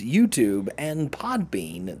iTunes, YouTube, and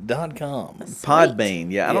Podbean.com.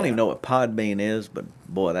 Podbean. Yeah, I don't Yeah. even know what Podbean is, but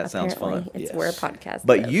boy, that sounds Apparently, fun. It's Yes. where a podcast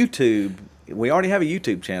But lives. YouTube, we already have a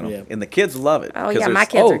YouTube channel, Yeah. and the kids love it. Oh, 'cause yeah, my there's-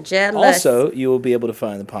 kids are jealous. Also, you will be able to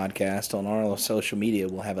find the podcast on our social media.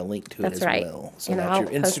 We'll have a link to That's it as right. well. So And that's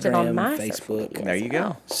I'll your post it on Instagram, my social Facebook, media There as you go.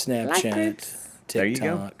 well. Snapchat, Like groups. There you go.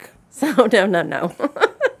 TikTok. So, no.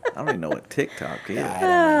 I don't even know what TikTok is. I don't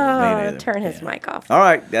Oh, neither. turn his mic off. All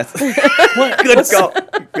right, that's good call.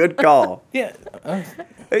 Good call. Yeah,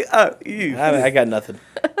 Hey, you. I got nothing.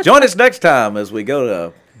 Join us next time as we go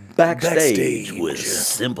to Backstage Backstage with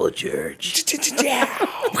Simple Church. Goodness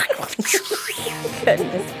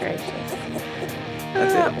gracious.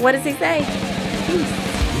 That's it. What does he say?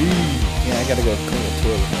 Yeah, I gotta go clean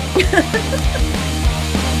the toilet.